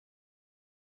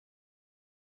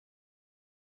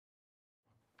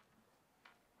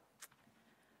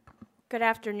Good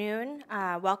afternoon.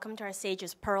 Welcome to our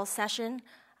SAGES Pearl session.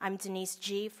 I'm Denise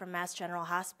G. from Mass General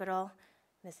Hospital.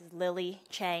 This is Lily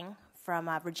Chang from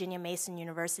Virginia Mason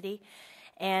University.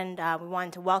 And we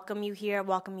wanted to welcome you here,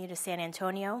 welcome you to San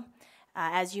Antonio.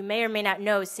 As you may or may not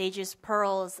know, SAGES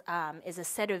Pearls is a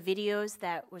set of videos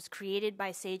that was created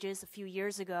by SAGES a few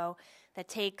years ago that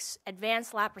takes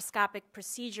advanced laparoscopic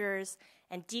procedures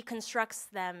and deconstructs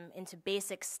them into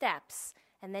basic steps.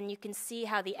 And then you can see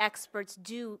how the experts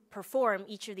do perform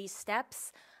each of these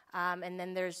steps. And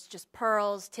then there's just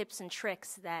pearls, tips, and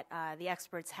tricks that the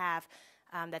experts have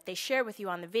that they share with you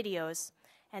on the videos.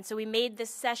 And so we made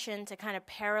this session to kind of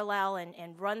parallel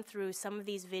and run through some of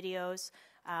these videos.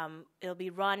 It'll be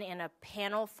run in a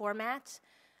panel format,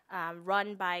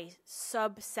 run by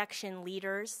subsection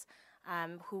leaders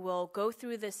who will go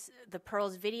through the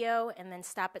Pearls video and then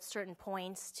stop at certain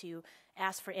points to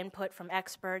ask for input from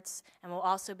experts. And we'll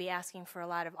also be asking for a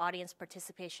lot of audience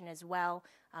participation as well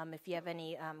if you have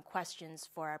any questions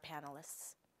for our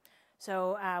panelists.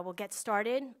 So we'll get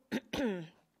started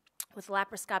with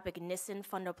laparoscopic Nissen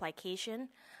fundoplication.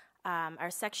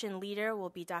 Our section leader will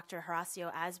be Dr.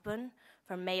 Horacio Asbun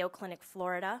from Mayo Clinic,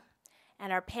 Florida.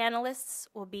 And our panelists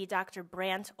will be Dr.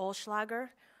 Brant Oelschlager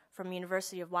from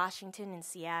University of Washington in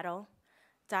Seattle,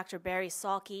 Dr. Barry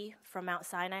Salke from Mount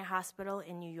Sinai Hospital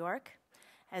in New York,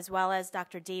 as well as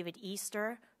Dr. David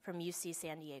Easter from UC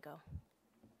San Diego.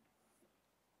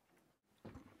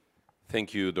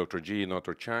 Thank you, Dr. G and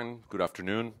Dr. Chan. Good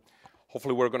afternoon.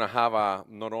 Hopefully we're going to have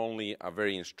not only a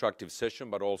very instructive session,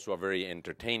 but also a very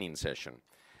entertaining session.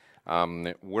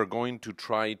 We're going to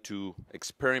try to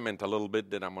experiment a little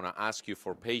bit that I'm going to ask you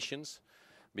for patience,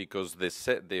 because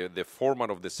the format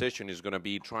of the session is going to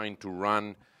be trying to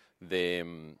run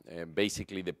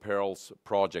basically the Pearls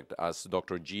project. As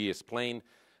Dr. G explained,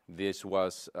 this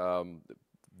was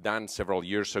done several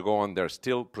years ago, and there are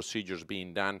still procedures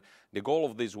being done. The goal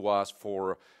of this was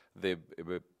for the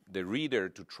reader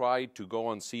to try to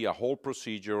go and see a whole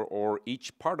procedure or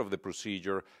each part of the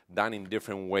procedure done in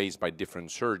different ways by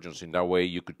different surgeons. In that way,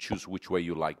 you could choose which way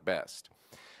you like best.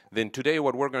 Then today,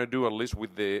 what we're going to do, at least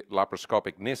with the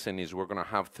laparoscopic Nissen, is we're going to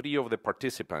have 3 of the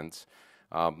participants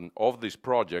of this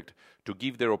project to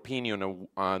give their opinion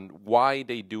on why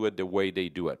they do it the way they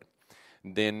do it.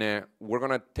 Then we're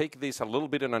going to take this a little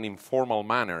bit in an informal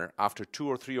manner. After 2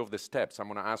 or 3 of the steps, I'm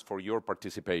going to ask for your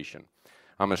participation.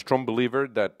 I'm a strong believer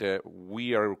that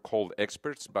we are called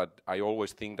experts, but I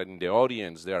always think that in the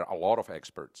audience there are a lot of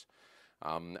experts.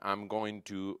 I'm going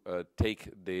to take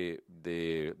the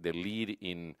lead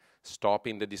in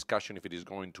stopping the discussion if it is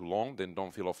going too long. Then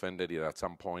don't feel offended if at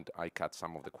some point I cut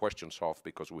some of the questions off,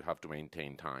 because we have to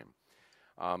maintain time.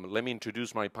 Let me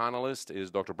introduce my panelists. Is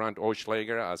Dr. Brant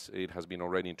Oelschlager, as it has been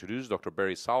already introduced, Dr.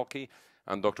 Barry Salke,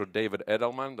 and Dr. David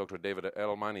Edelman. Dr. David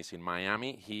Edelman is in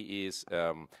Miami. He is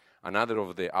another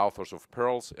of the authors of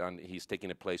Pearls, and he's taking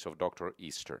the place of Dr.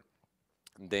 Easter.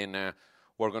 Then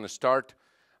we're going to start.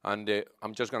 And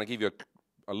I'm just going to give you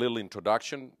a little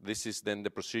introduction. This is then the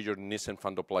procedure Nissen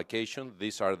fundoplication.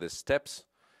 These are the steps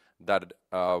that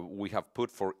we have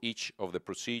put for each of the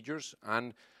procedures.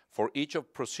 And for each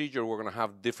of procedure, we're going to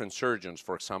have different surgeons.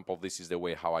 For example, this is the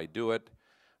way how I do it.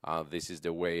 This is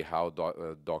the way how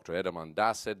Dr. Edelman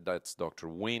does it. That's Dr.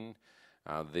 Wynn.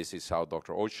 This is how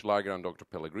Dr. Oelschlager and Dr.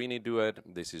 Pellegrini do it.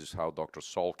 This is how Dr.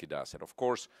 Salke does it. Of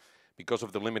course, because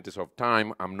of the limits of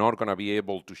time, I'm not going to be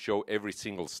able to show every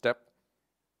single step.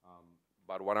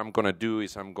 But what I'm going to do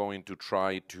is I'm going to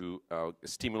try to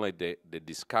stimulate the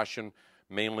discussion,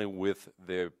 mainly with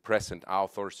the present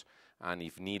authors, and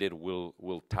if needed,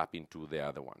 we'll tap into the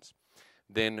other ones.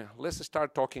 Then let's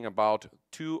start talking about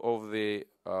 2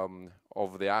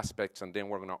 of the aspects, and then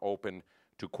we're going to open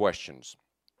to questions.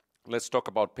 Let's talk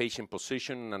about patient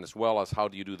position, and as well as how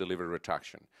do you do the liver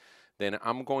retraction. Then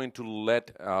I'm going to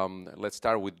let's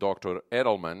start with Dr.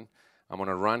 Edelman. I'm going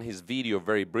to run his video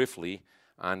very briefly,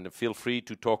 and feel free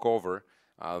to talk over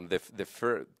and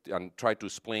try to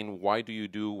explain why do you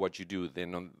do what you do.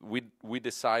 Then we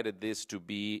decided this to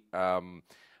be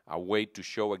a way to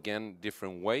show, again,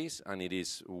 different ways, and it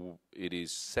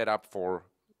is set up for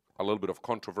a little bit of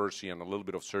controversy and a little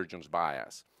bit of surgeon's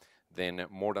bias. Then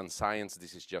more than science,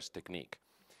 this is just technique.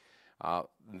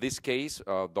 In this case,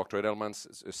 Dr. Edelman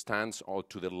stands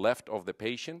to the left of the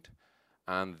patient,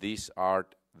 and these are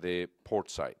the port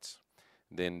sites.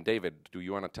 Then, David, do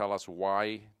you want to tell us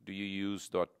why do you use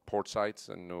the port sites,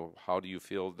 and how do you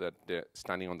feel that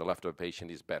standing on the left of the patient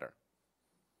is better?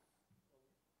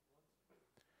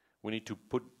 We need to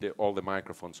put all the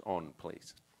microphones on,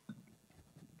 please.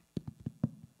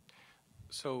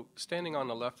 So standing on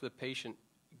the left of the patient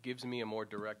gives me a more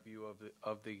direct view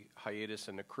of the hiatus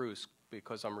and the cruce.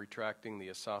 because I'm retracting the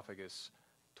esophagus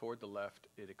toward the left,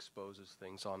 it exposes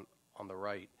things on the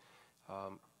right.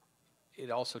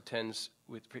 It also tends,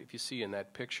 if you see in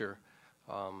that picture,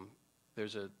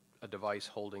 there's a device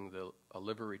holding a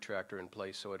liver retractor in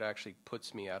place, so it actually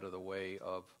puts me out of the way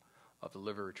of the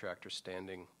liver retractor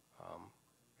standing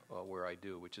where I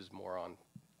do, which is more on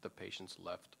the patient's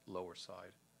left lower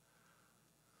side.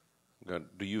 Good.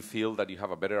 Do you feel that you have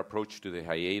a better approach to the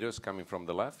hiatus coming from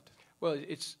the left? Well,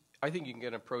 I think you can get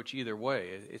an approach either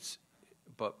way.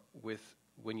 But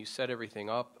when you set everything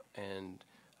up, and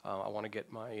I want to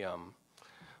get my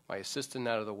my assistant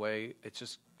out of the way, it's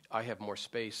just I have more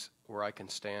space where I can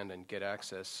stand and get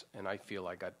access, and I feel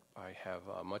like I have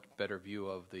a much better view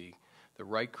of the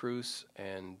right cruce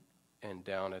and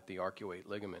down at the arcuate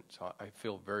ligament. So I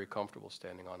feel very comfortable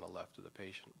standing on the left of the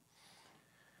patient.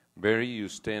 Barry, you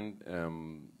stand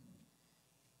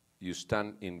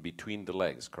in between the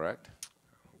legs, correct?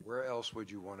 Where else would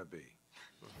you want to be?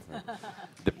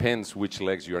 Depends which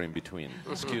legs you are in between.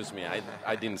 Excuse me,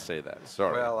 I didn't say that.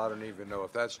 Sorry. Well, I don't even know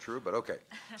if that's true, but okay.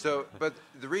 So, but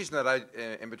the reason that I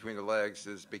in between the legs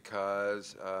is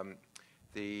because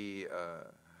the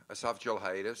esophageal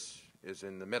hiatus is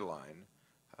in the midline,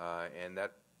 and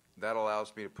that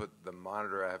allows me to put the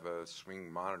monitor. I have a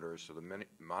swing monitor, so the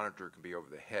monitor can be over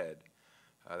the head.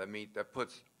 That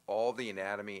puts all the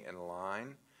anatomy in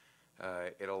line.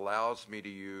 It allows me to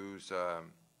use,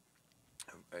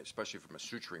 especially from a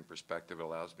suturing perspective, it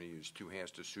allows me to use two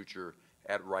hands to suture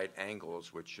at right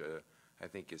angles, which I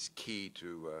think is key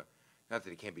to, not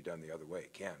that it can't be done the other way,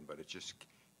 it can, but it's just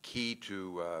key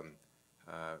to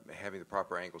having the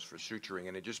proper angles for suturing,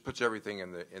 and it just puts everything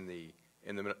in the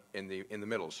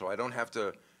middle. So I don't have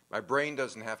to, my brain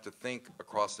doesn't have to think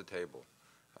across the table,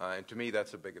 and to me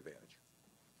that's a big advantage.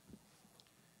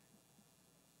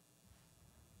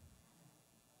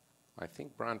 I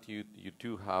think, Brant, you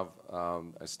do have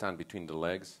a stand between the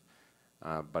legs,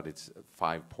 but it's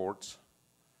 5 ports.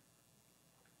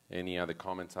 Any other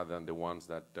comments other than the ones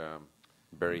that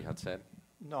Barry had said?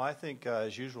 No, I think,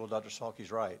 as usual, Dr. Salke's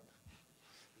right.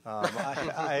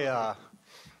 The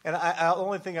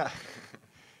only thing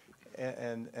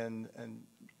and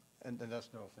that's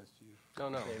no offense to you. No,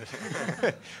 no.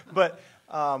 But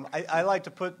I like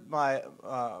to put my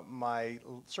my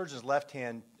surgeon's left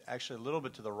hand actually a little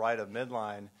bit to the right of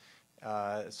midline,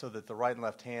 so that the right and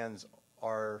left hands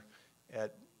are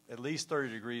at least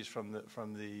 30 degrees from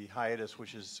the hiatus,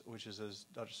 which is as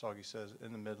Dr. Salke says,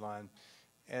 in the midline.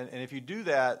 And if you do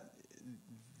that,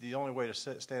 the only way to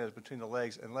stand is between the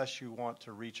legs, unless you want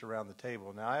to reach around the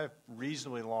table. Now, I have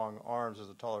reasonably long arms as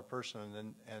a taller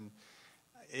person, and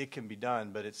it can be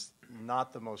done, but it's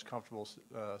not the most comfortable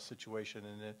situation.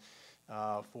 And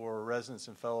for residents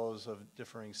and fellows of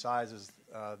differing sizes,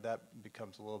 that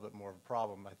becomes a little bit more of a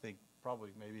problem. I think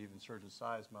probably maybe even surgeon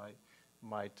size might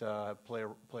play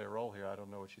a role here. I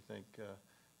don't know what you think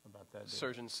about that.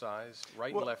 Surgeon size,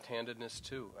 right and left-handedness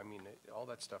too. I mean, all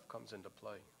that stuff comes into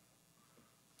play.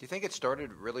 Do you think it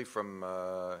started really from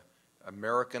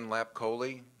American lap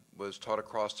chole was taught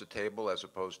across the table as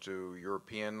opposed to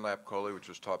European lap chole, which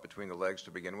was taught between the legs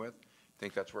to begin with?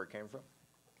 Think that's where it came from?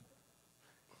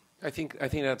 I think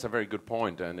that's a very good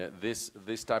point, and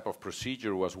this type of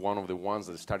procedure was one of the ones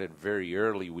that started very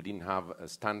early. We didn't have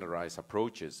standardized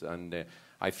approaches, and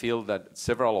I feel that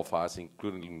several of us,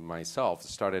 including myself,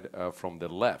 started from the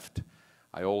left.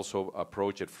 I also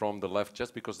approach it from the left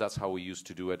just because that's how we used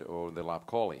to do it on the lap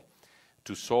chole,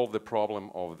 to solve the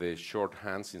problem of the short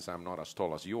hands, since I'm not as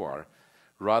tall as you are,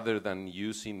 rather than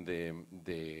using the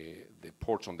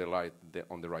ports on the right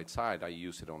side. I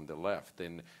use it on the left.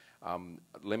 And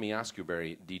let me ask you,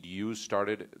 Barry, did you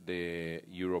started the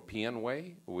European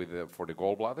way for the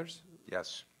gallbladders?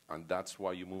 Yes. And that's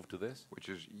why you moved to this? Which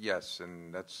is, yes,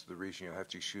 and that's the reason. You'll have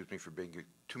to excuse me for being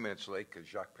 2 minutes late, because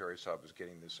Jacques Périssat was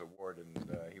getting this award, and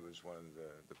he was one of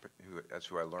that's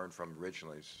who I learned from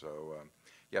originally. So,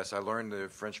 yes, I learned the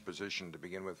French position to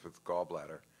begin with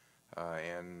gallbladder,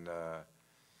 and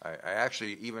I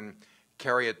actually even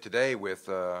carry it today with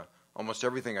almost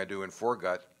everything I do in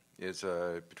foregut is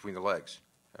between the legs.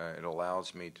 It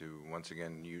allows me to, once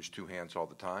again, use 2 hands all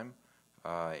the time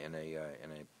in a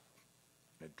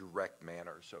direct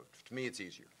manner. So to me, it's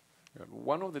easier.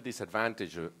 One of the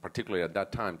disadvantages, particularly at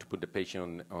that time, to put the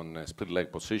patient on a split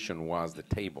leg position was the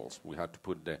tables. We had to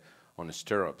put on the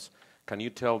stirrups. Can you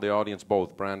tell the audience,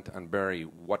 both Brant and Barry,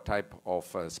 what type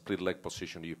of split leg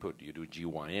position do you put? Do you do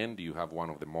GYN? Do you have one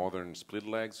of the modern split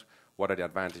legs? What are the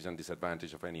advantages and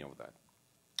disadvantages of any of that?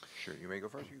 Sure, you may go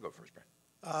first. You go first, Brant.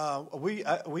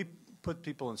 We put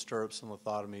people in stirrups and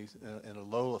lithotomy in a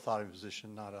low lithotomy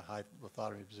position, not a high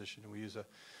lithotomy position. We use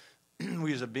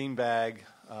we use a bean bag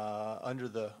under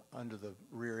the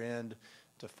rear end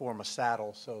to form a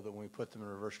saddle so that when we put them in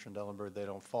reverse Trendelenburg, they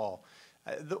don't fall.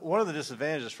 One of the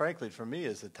disadvantages, frankly, for me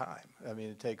is the time. I mean,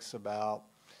 it takes about,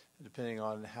 depending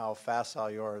on how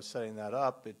facile you are setting that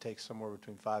up, it takes somewhere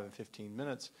between 5 and 15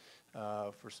 minutes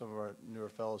for some of our newer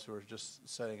fellows who are just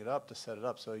setting it up to set it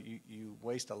up. So you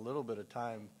waste a little bit of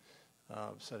time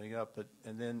setting up,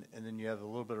 and then you have a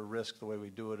little bit of risk the way we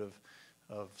do it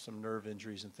of some nerve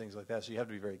injuries and things like that. So you have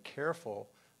to be very careful,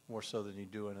 more so than you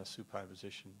do in a supine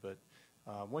position. But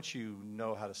once you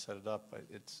know how to set it up,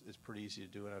 it's pretty easy to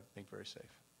do, and I think very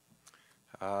safe.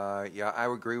 Yeah, I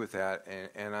would agree with that,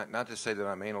 and not to say that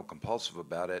I'm anal compulsive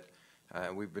about it.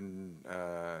 We've been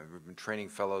training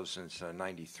fellows since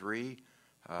 '93.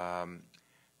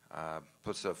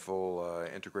 Puts a full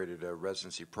integrated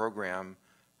residency program.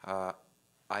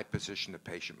 I position the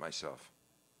patient myself.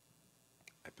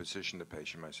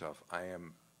 I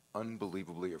am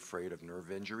unbelievably afraid of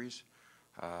nerve injuries.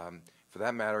 For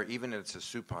that matter, even if it's a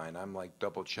supine, I'm like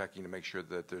double checking to make sure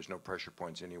that there's no pressure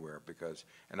points anywhere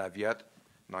and I've yet,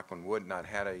 knock on wood, not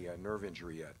had a nerve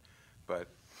injury yet. But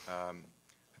I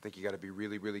think you got to be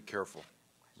really, really careful.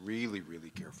 Really, really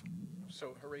careful.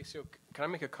 So, Horacio, can I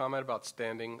make a comment about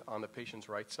standing on the patient's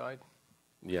right side?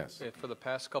 Yes. For the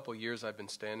past couple of years, I've been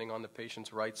standing on the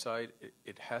patient's right side.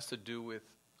 It has to do with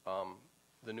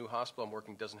the new hospital I'm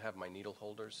working doesn't have my needle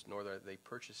holders, nor are they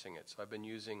purchasing it. So I've been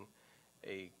using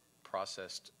a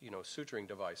processed, suturing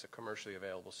device, a commercially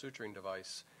available suturing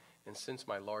device. And since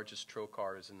my largest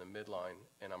trocar is in the midline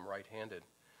and I'm right-handed,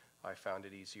 I found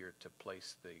it easier to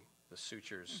place the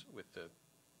sutures with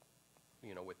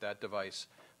with that device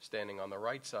standing on the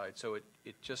right side. So it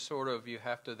just sort of, you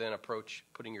have to then approach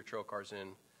putting your trocars in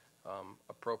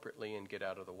appropriately and get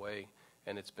out of the way.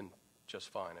 And it's been just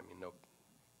fine. I mean,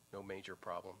 no major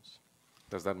problems.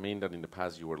 Does that mean that in the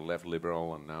past you were left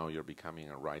liberal and now you're becoming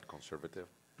a right conservative?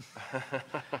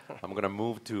 I'm going to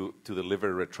move to the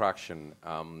liver retraction.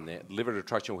 Liver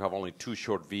retraction, we have only 2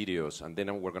 short videos, and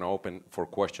then we're going to open for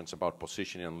questions about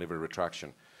positioning and liver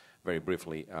retraction very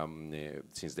briefly,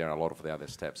 since there are a lot of the other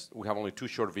steps. We have only 2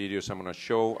 short videos I'm going to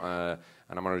show, and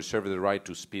I'm going to reserve the right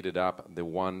to speed it up. The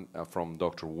one from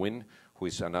Dr. Wynn, who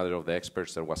is another of the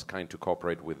experts that was kind to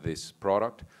cooperate with this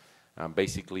product.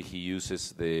 Basically, he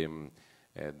uses the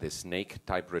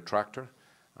snake-type retractor.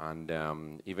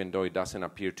 And even though it doesn't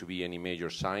appear to be any major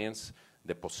science,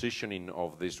 the positioning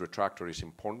of this retractor is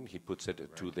important. He puts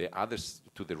it to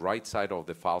the right side of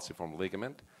the falciform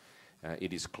ligament.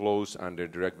 It is closed under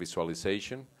direct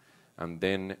visualization. And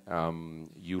then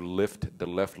you lift the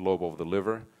left lobe of the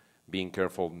liver, being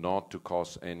careful not to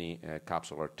cause any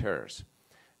capsular tears.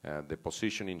 The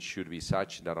positioning should be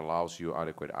such that allows you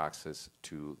adequate access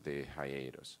to the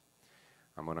hiatus.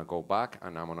 I'm going to go back,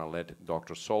 and I'm going to let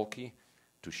Dr. Solke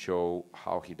to show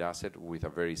how he does it with a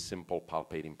very simple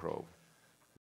palpating probe.